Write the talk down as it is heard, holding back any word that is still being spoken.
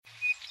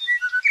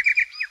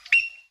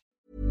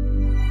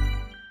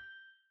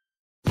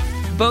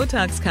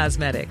Botox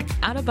Cosmetic,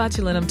 out of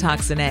botulinum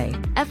toxin A,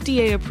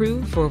 FDA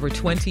approved for over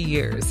 20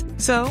 years.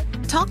 So,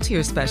 talk to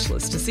your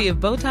specialist to see if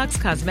Botox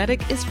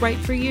Cosmetic is right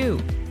for you.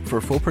 For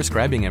full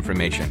prescribing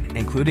information,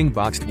 including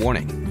boxed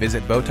warning,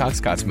 visit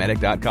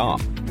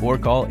BotoxCosmetic.com or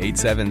call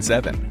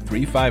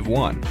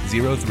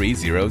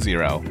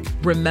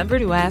 877-351-0300. Remember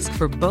to ask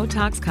for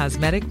Botox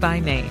Cosmetic by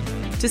name.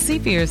 To see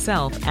for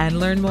yourself and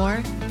learn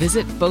more,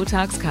 visit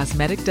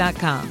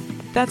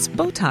BotoxCosmetic.com. That's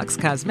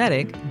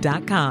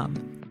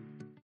BotoxCosmetic.com.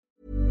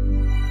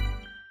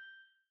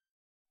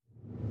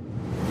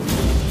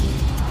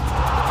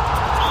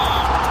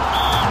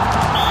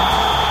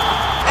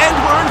 And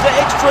we're into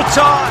extra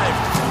time.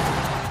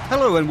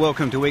 Hello and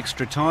welcome to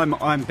Extra Time.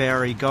 I'm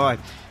Barry Guy.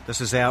 This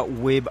is our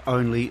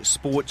web-only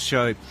sports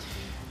show.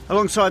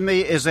 Alongside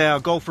me is our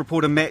golf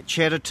reporter Matt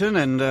Chatterton,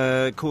 and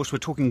of course we're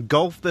talking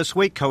golf this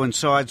week.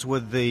 Coincides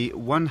with the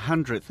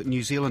 100th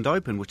New Zealand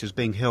Open, which is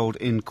being held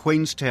in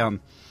Queenstown.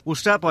 We'll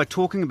start by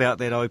talking about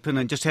that Open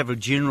and just have a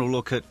general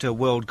look at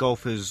world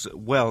golf as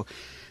well.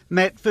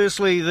 Matt,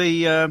 firstly,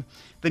 the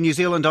New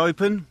Zealand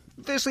Open.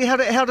 Firstly, how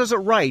does it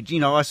rate?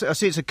 You know, I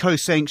see it's a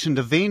co-sanctioned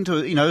event.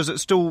 Or, you know, is it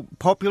still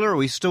popular? Are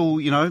we still,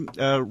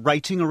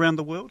 rating around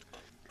the world?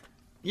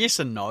 Yes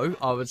and no,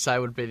 I would say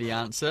would be the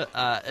answer.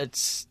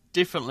 It's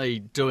definitely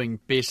doing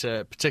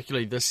better,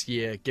 particularly this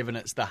year, given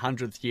it's the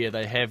 100th year.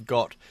 They have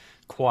got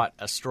quite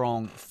a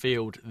strong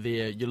field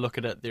there. You look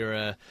at it, there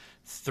are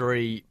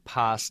 3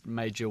 past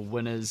major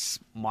winners: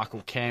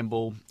 Michael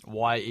Campbell,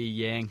 Y.E.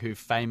 Yang, who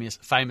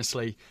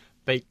famously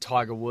beat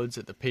Tiger Woods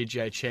at the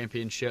PGA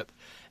Championship,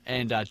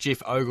 and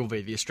Jeff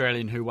Ogilvy, the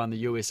Australian who won the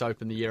US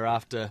Open the year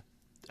after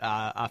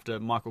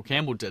Michael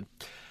Campbell did.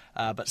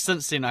 But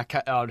since then, I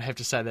would have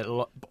to say that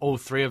all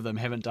 3 of them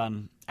haven't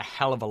done a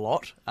hell of a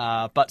lot.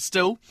 But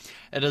still,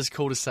 it is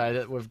cool to say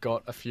that we've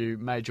got a few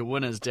major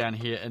winners down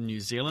here in New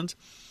Zealand.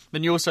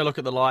 Then you also look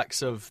at the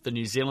likes of the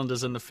New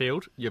Zealanders in the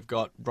field. You've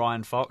got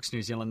Brian Fox,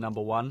 New Zealand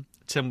 #1,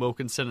 Tim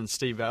Wilkinson and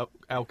Steve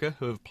Alker,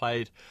 who have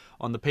played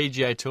on the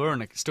PGA Tour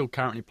and are still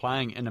currently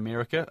playing in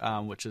America,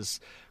 which is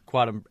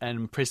quite an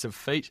impressive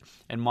feat,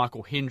 and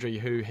Michael Hendry,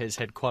 who has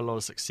had quite a lot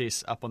of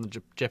success up on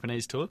the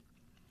Japanese Tour.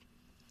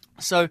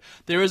 So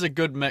there is a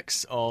good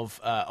mix of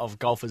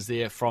golfers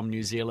there from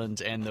New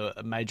Zealand and the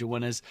major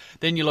winners.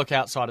 Then you look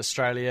outside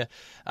Australia,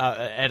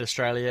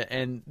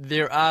 and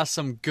there are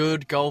some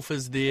good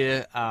golfers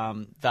there.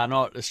 They're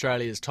not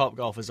Australia's top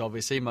golfers,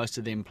 obviously. Most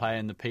of them play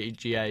in the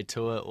PGA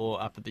Tour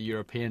or up at the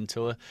European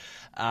Tour.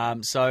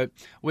 So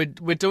we're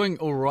doing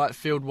all right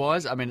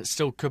field-wise. I mean, it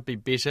still could be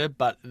better,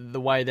 but the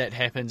way that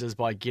happens is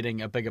by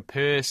getting a bigger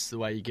purse. The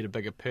way you get a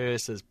bigger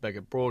purse is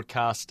bigger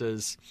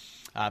broadcasters,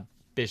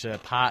 better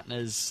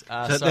partners.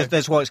 So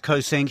that's why it's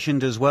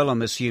co-sanctioned as well,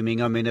 I'm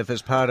assuming. I mean, if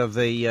it's part of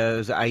the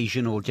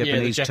Asian or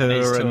Japanese,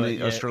 tour and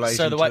the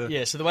Australasian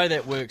tour. So the way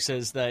that works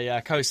is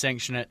they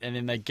co-sanction it, and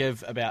then they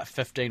give about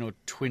 15 or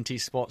 20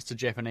 spots to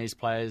Japanese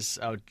players,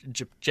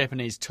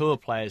 Japanese tour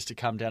players, to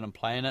come down and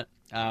play in it.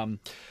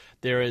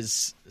 There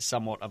is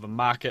somewhat of a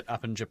market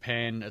up in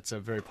Japan. It's a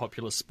very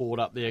popular sport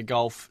up there,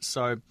 golf.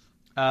 So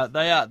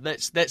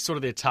that's sort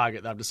of their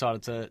target they've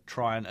decided to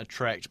try and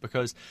attract,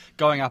 because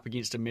going up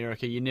against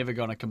America, you're never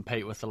going to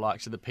compete with the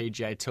likes of the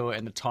PGA Tour,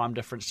 and the time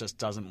difference just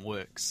doesn't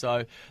work.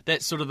 So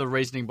that's sort of the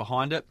reasoning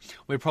behind it.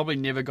 We're probably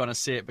never going to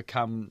see it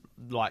become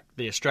like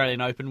the Australian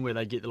Open, where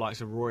they get the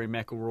likes of Rory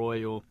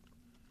McIlroy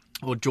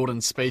or Jordan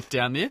Spieth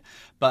down there.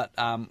 But,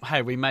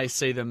 hey, we may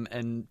see them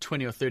in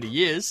 20 or 30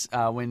 years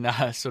when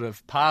they're sort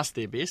of past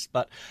their best.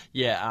 But,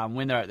 yeah,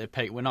 when they're at their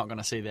peak, we're not going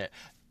to see that.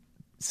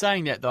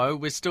 Saying that, though,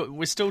 we're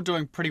still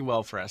doing pretty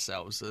well for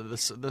ourselves.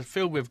 The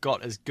field we've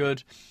got is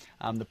good.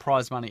 The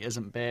prize money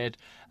isn't bad.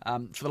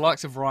 For the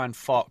likes of Ryan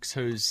Fox,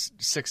 who's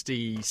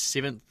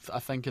 67th, I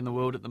think, in the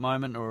world at the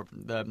moment, or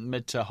the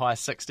mid to high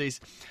 60s,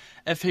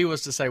 if he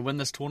was to, say, win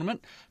this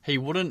tournament, he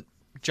wouldn't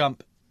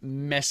jump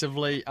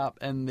massively up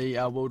in the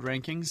world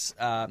rankings.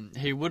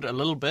 He would a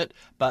little bit,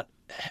 but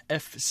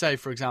if, say,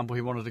 for example,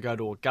 he wanted to go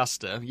to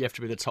Augusta, you have to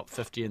be the top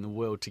 50 in the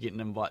world to get an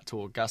invite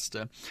to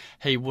Augusta.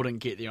 He wouldn't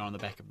get there on the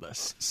back of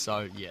this.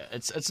 So yeah,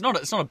 it's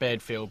not a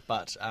bad field,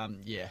 but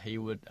yeah, he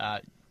would.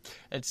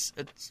 It's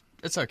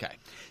okay.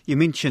 You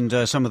mentioned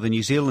some of the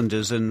New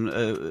Zealanders,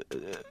 and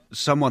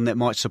someone that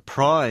might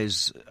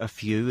surprise a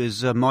few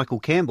is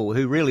Michael Campbell,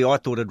 who really I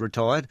thought had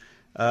retired.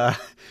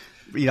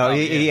 He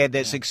had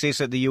that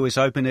success at the US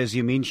Open, as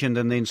you mentioned,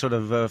 and then sort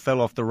of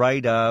fell off the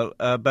radar.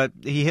 But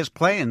he has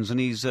plans, and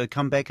he's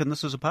come back, and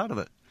this is a part of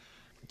it.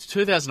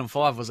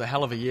 2005 was a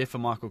hell of a year for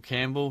Michael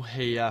Campbell.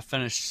 He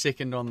finished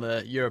second on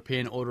the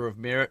European Order of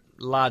Merit,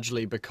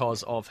 largely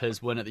because of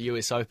his win at the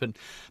US Open.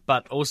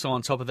 But also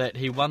on top of that,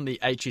 he won the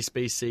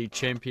HSBC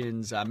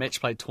Champions Match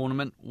Play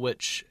Tournament,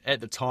 which at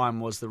the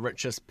time was the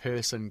richest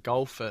purse in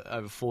golf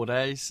over 4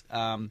 days.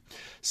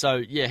 So,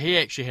 yeah, he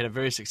actually had a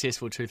very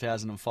successful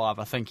 2005.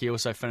 I think he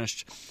also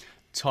finished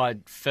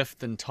tied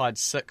 5th and tied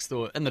 6th,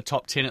 or in the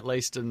top 10 at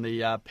least, in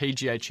the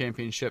PGA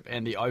Championship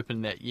and the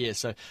Open that year.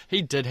 So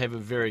he did have a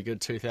very good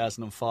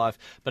 2005.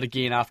 But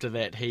again, after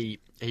that, he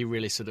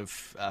really sort of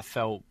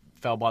fell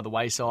fell by the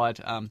wayside.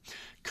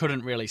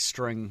 Couldn't really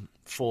string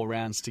 4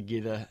 rounds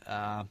together.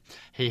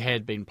 He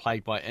had been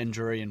plagued by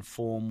injury and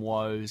form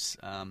woes.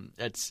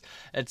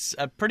 It's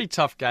a pretty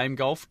tough game,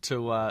 golf,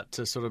 to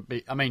sort of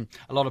be. I mean,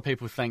 a lot of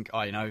people think,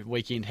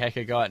 weekend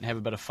hacker, go out and have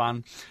a bit of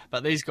fun,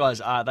 but these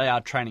guys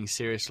are training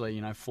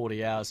seriously.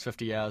 40 hours,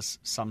 50 hours,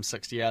 some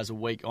 60 hours a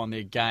week on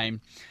their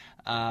game.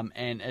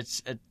 And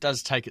it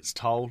does take its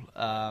toll,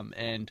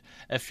 and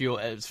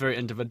it's very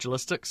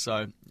individualistic,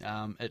 so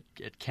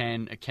it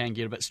can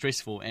get a bit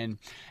stressful. And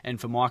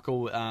for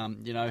Michael,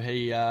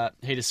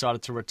 he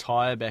decided to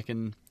retire back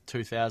in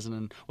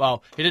 2000.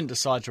 He didn't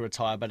decide to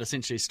retire, but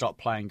essentially stopped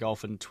playing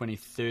golf in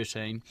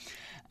 2013.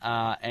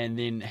 And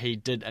then he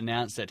did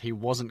announce that he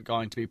wasn't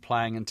going to be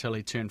playing until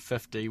he turned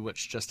 50,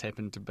 which just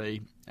happened to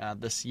be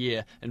this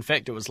year. In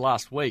fact, it was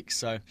last week,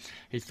 so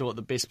he thought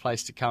the best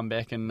place to come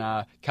back and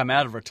come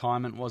out of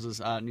retirement was his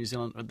the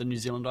New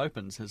Zealand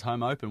Opens, his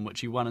home Open,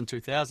 which he won in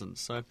 2000.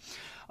 So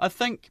I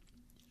think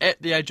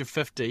at the age of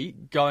 50,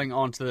 going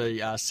on to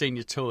the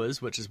senior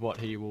tours, which is what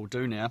he will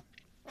do now,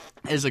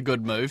 is a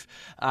good move.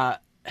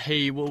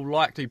 He will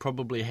likely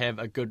probably have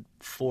a good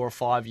 4 or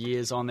 5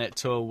 years on that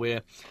tour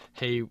where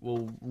he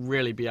will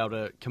really be able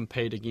to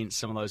compete against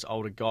some of those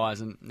older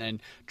guys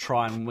and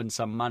try and win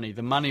some money.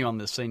 The money on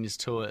the seniors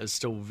tour is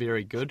still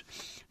very good.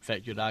 In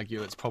fact, you'd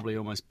argue it's probably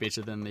almost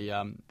better than the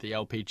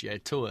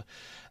LPGA tour.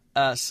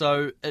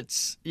 So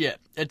it's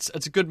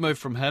a good move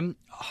from him.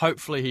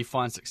 Hopefully he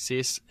finds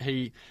success.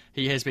 He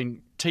has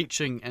been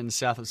teaching in the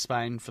south of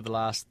Spain for the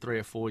last 3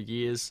 or 4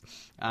 years,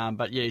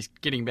 but he's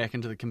getting back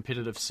into the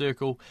competitive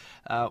circle.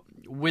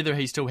 Whether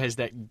he still has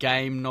that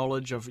game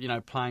knowledge of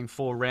playing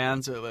 4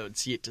 rounds,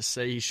 it's yet to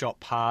see. He shot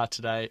par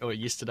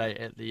yesterday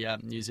at the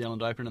New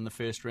Zealand Open in the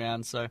first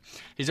round, so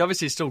he's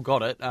obviously still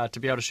got it. To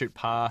be able to shoot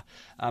par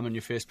in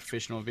your first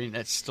professional event,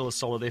 that's still a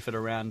solid effort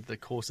around the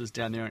courses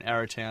down there in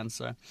Arrowtown.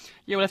 So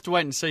we'll have to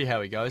wait and see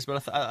how he goes,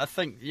 but I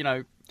think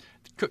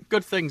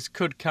good things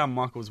could come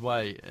Michael's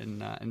way in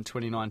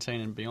 2019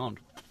 and beyond.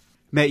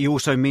 Matt, you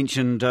also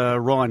mentioned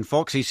Ryan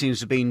Fox. He seems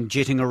to have been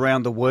jetting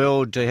around the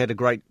world. He had a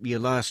great year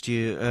last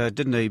year,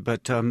 didn't he?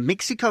 But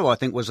Mexico, I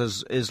think, was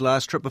his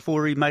last trip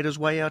before he made his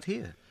way out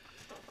here.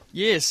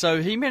 Yeah,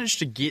 so he managed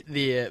to get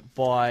there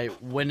by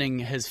winning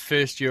his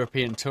first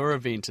European Tour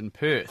event in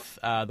Perth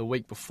the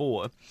week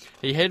before.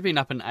 He had been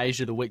up in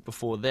Asia the week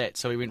before that,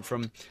 so he went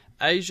from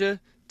Asia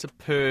to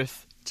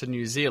Perth to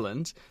New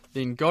Zealand,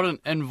 then got an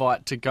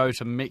invite to go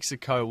to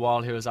Mexico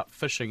while he was up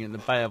fishing in the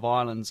Bay of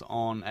Islands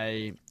on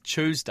a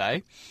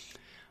Tuesday.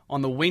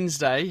 On the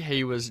Wednesday,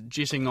 he was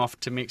jetting off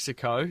to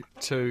Mexico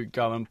to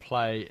go and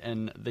play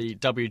in the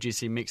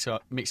WGC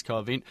Mexico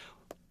event,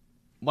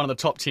 one of the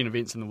top 10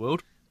 events in the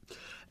world,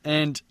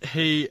 and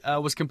he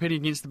was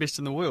competing against the best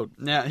in the world.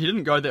 Now, he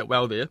didn't go that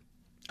well there,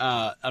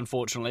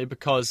 unfortunately,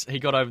 because he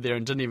got over there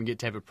and didn't even get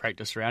to have a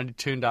practice round. He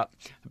turned up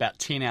about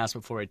 10 hours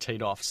before he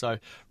teed off, so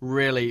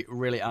really,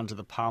 really under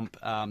the pump.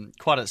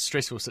 Quite a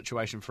stressful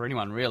situation for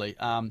anyone, really.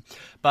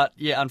 But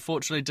yeah,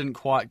 unfortunately, didn't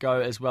quite go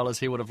as well as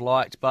he would have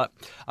liked, but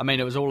I mean,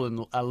 it was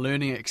all a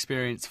learning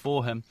experience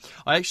for him.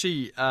 I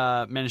actually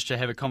managed to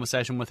have a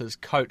conversation with his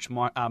coach,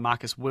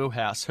 Marcus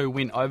Wheelhouse, who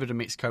went over to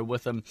Mexico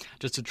with him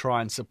just to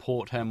try and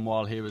support him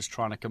while he was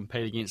trying to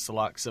compete against the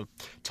likes of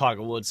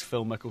Tiger Woods,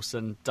 Phil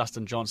Mickelson,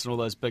 Dustin Johnson, all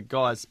those big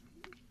guys.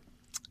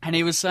 And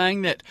he was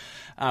saying that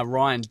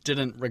Ryan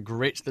didn't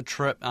regret the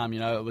trip.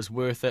 It was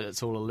worth it.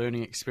 It's all a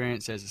learning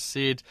experience, as I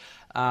said.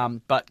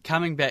 But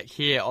coming back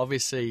here,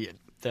 obviously,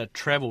 the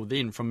travel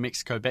then from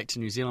Mexico back to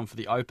New Zealand for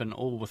the Open,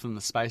 all within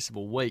the space of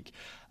a week.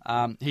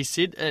 He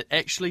said it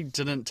actually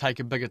didn't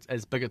take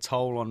as big a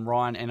toll on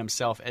Ryan and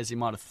himself as he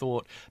might have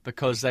thought,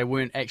 because they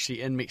weren't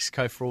actually in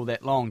Mexico for all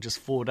that long, just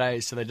 4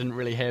 days, so they didn't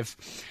really have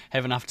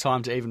enough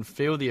time to even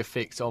feel the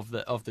effects of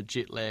the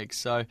jet lag.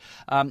 So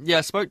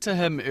I spoke to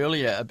him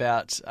earlier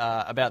about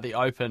the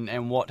Open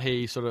and what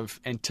he sort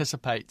of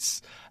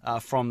anticipates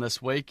from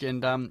this week,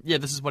 and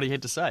this is what he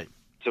had to say.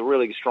 It's a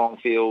really strong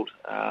field.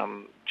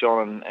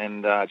 John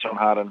and John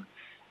Harden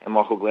and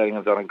Michael Gladding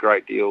have done a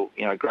great deal.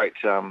 Great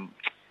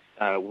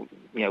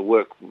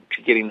work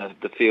getting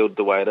the field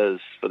the way it is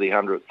for the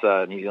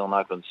 100th New Zealand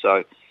Open.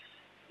 So,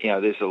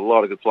 there's a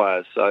lot of good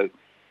players. So,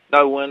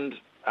 no wind.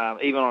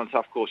 Even on a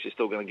tough course, you're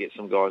still going to get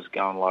some guys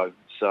going low.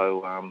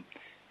 So,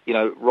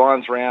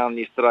 Ryan's round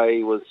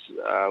yesterday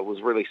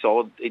was really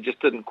solid. He just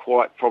didn't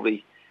quite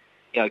probably,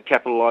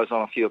 capitalise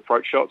on a few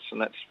approach shots,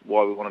 and that's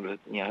why we wanted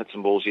to, hit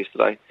some balls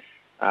yesterday.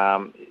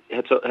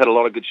 Had a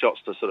lot of good shots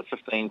to sort of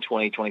 15,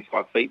 20,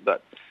 25 feet,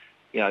 but,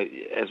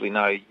 as we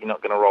know, you're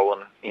not going to roll in,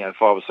 5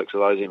 or 6 of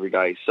those every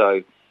day.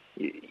 So,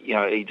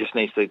 he just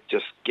needs to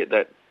just get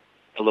that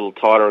a little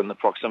tighter in the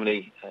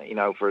proximity,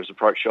 for his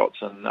approach shots,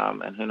 and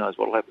who knows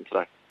what will happen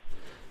today.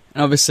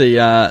 Obviously,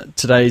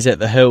 today he's at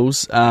the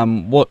Hills.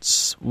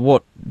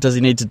 What does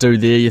he need to do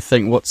there, you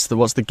think? What's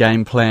the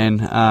game plan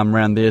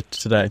around there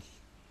today?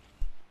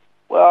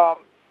 Well,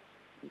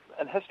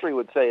 and history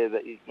would say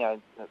that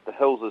the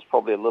Hills is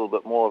probably a little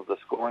bit more of the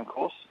scoring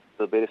course,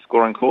 the better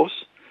scoring course.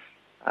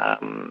 I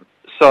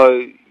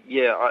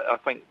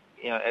think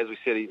as we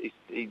said,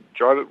 he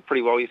drove it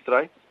pretty well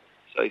yesterday,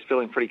 so he's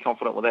feeling pretty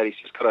confident with that. He's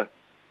just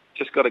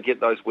got to get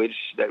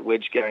that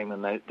wedge game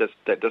and that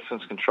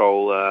distance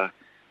control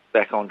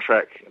back on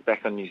track,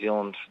 back on New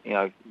Zealand,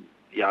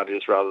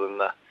 yardage rather than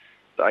the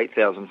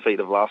 8,000 feet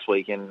of last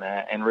week,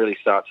 and really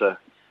start to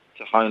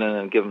hone in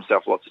and give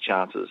himself lots of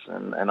chances.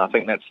 And I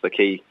think that's the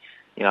key,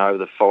 over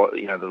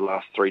the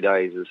last 3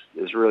 days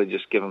is really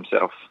just give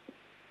himself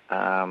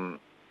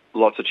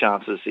lots of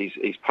chances.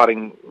 He's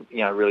putting,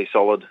 really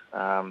solid,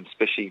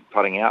 especially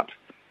putting out.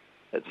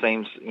 It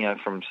seems,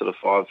 from sort of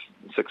 5-6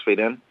 feet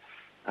in.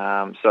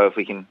 So if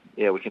we can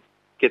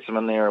get some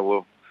in there,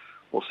 we'll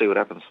see what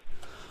happens.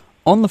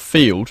 On the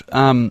field,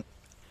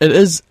 it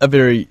is a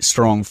very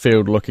strong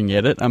field looking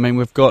at it. I mean,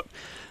 we've got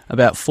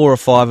about 4 or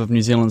 5 of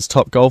New Zealand's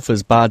top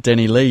golfers, bar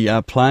Danny Lee,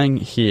 playing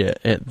here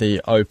at the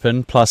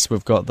Open. Plus,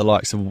 we've got the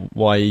likes of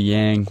Wai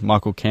Yang,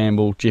 Michael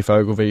Campbell, Jeff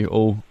Ogilvy,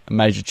 all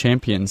major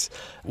champions.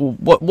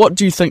 What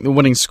do you think the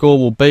winning score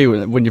will be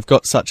when you've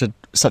got such a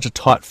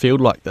tight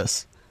field like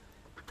this?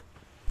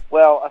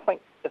 Well, I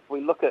think if we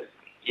look at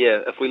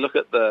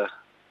the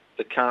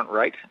current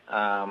rate,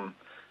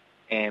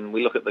 and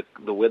we look at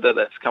the weather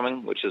that's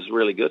coming, which is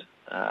really good.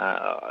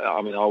 I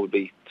would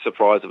be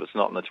surprised if it's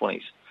not in the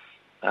 20s.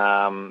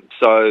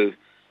 So,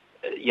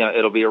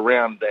 it'll be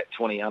around that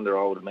 20 under,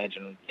 I would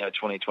imagine,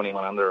 20,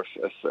 21 under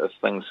if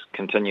things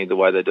continue the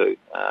way they do.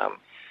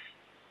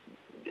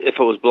 If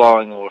it was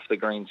blowing or if the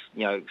greens,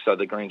 so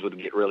the greens would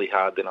get really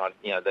hard, then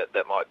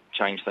that might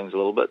change things a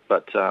little bit.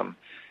 But,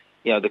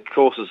 the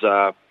courses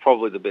are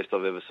probably the best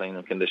I've ever seen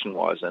them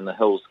condition-wise, and the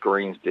hills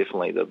greens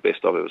definitely the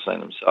best I've ever seen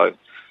them. So,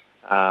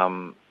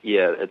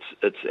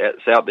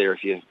 it's out there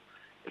if you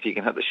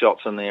can hit the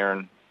shots in there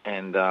and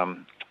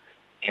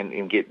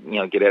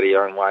get out of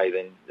your own way,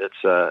 then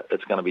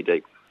it's going to be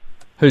deep.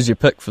 Who's your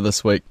pick for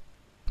this week?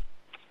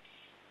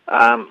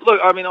 Look,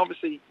 I mean,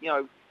 obviously,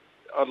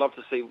 I'd love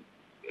to see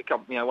a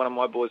couple, one of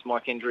my boys,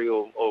 Mike Hendry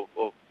or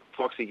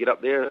Foxy, get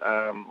up there,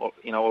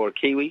 or a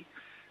Kiwi.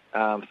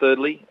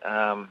 Thirdly,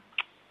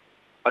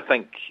 I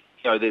think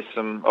there's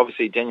some,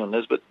 obviously Daniel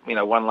Nisbet,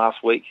 won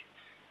last week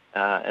in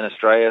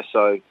Australia,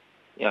 so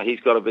he's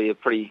got to be a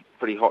pretty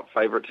hot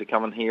favourite to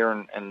come in here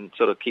and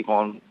sort of keep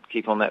on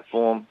that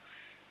form.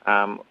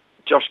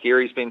 Josh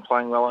Geary's been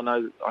playing well. I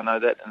know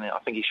that, and I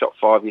think he shot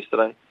 5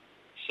 yesterday.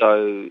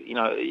 So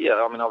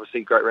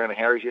obviously great round of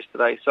Harry's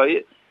yesterday. So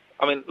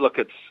look,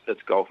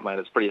 it's golf, mate.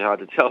 It's pretty hard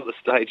to tell at this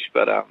stage,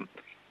 but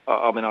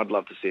I'd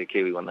love to see a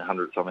Kiwi win the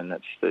 100th. I mean,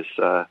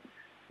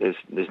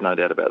 there's no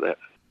doubt about that.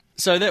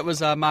 So that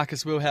was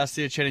Marcus Wheelhouse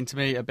there chatting to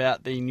me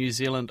about the New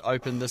Zealand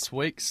Open this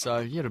week. So,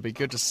 it'll be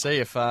good to see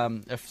if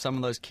some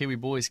of those Kiwi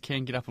boys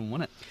can get up and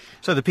win it.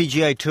 So the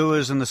PGA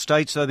Tours in the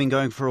States, they've been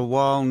going for a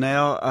while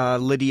now.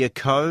 Lydia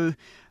Ko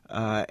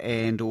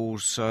and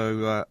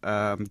also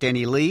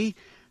Danny Lee.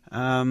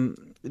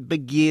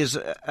 Big years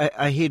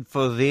ahead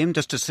for them.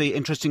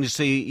 Interesting to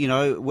see,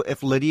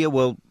 if Lydia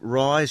will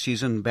rise.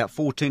 She's in about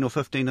 14 or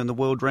 15 in the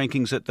world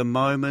rankings at the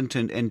moment,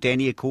 and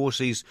Danny, of course,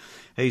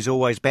 he's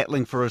always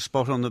battling for a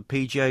spot on the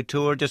PGA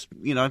Tour.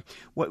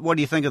 What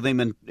do you think of them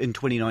in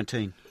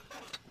 2019?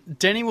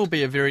 Danny will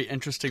be a very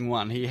interesting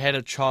one. He had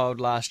a child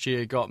last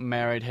year, got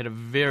married, had a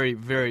very,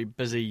 very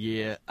busy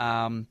year.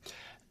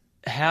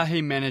 How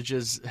he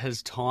manages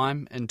his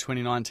time in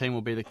 2019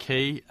 will be the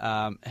key.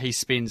 He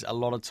spends a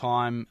lot of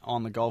time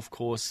on the golf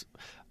course,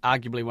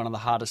 arguably one of the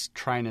hardest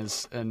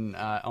trainers on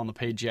the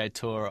PGA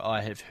Tour.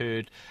 I have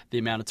heard the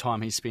amount of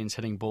time he spends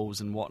hitting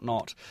balls and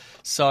whatnot.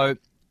 So,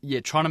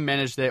 trying to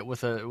manage that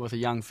with a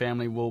young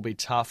family will be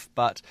tough,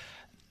 but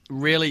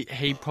really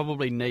he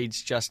probably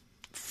needs just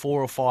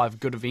 4 or 5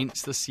 good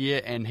events this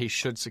year, and he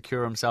should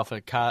secure himself a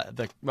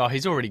card.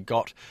 He's already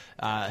got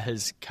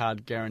his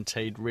card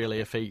guaranteed, really,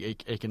 if he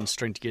can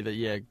string together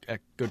a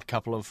good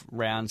couple of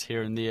rounds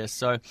here and there.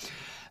 So,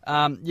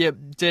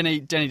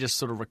 Danny just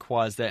sort of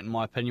requires that, in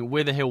my opinion.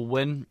 Whether he'll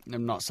win,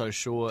 I'm not so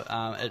sure.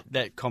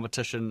 That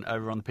competition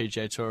over on the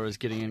PGA Tour is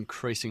getting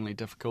increasingly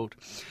difficult.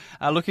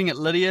 Looking at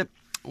Lydia,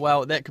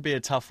 well, that could be a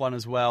tough one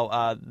as well.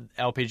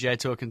 LPGA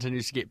Tour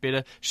continues to get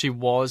better. She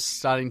was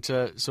starting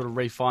to sort of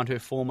refine her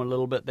form a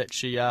little bit that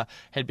she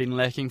had been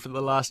lacking for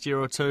the last year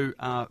or two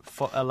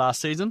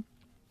last season.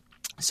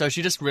 So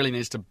she just really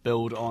needs to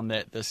build on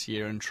that this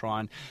year and try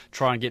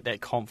and get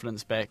that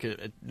confidence back,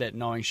 that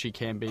knowing she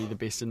can be the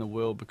best in the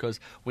world, because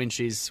when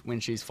she's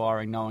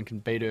firing, no one can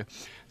beat her.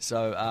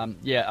 So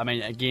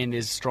again,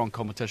 there's strong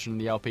competition in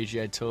the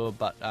LPGA Tour,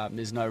 but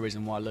there's no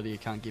reason why Lydia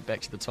can't get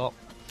back to the top.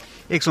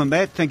 Excellent,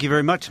 Matt. Thank you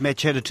very much. Matt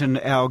Chatterton,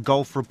 our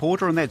golf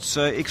reporter, and that's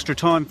extra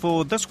time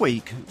for this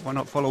week. Why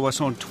not follow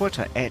us on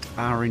Twitter at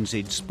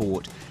RNZ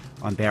Sport.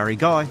 I'm Barry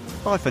Guy.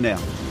 Bye for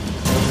now.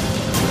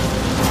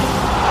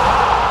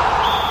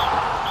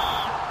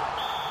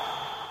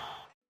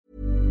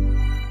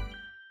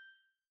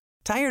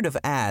 Tired of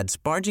ads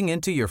barging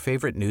into your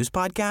favorite news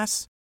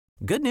podcasts?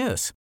 Good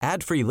news.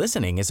 Ad-free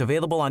listening is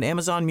available on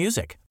Amazon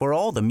Music for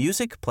all the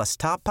music plus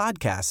top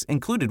podcasts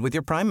included with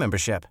your Prime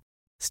membership.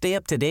 Stay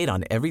up to date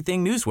on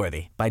everything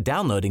newsworthy by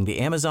downloading the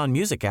Amazon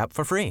Music app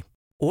for free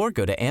or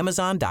go to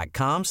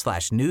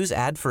amazon.com/news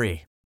ad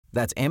free.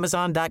 That's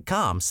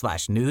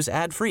amazon.com/news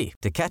ad free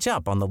to catch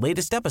up on the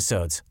latest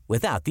episodes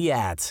without the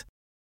ads.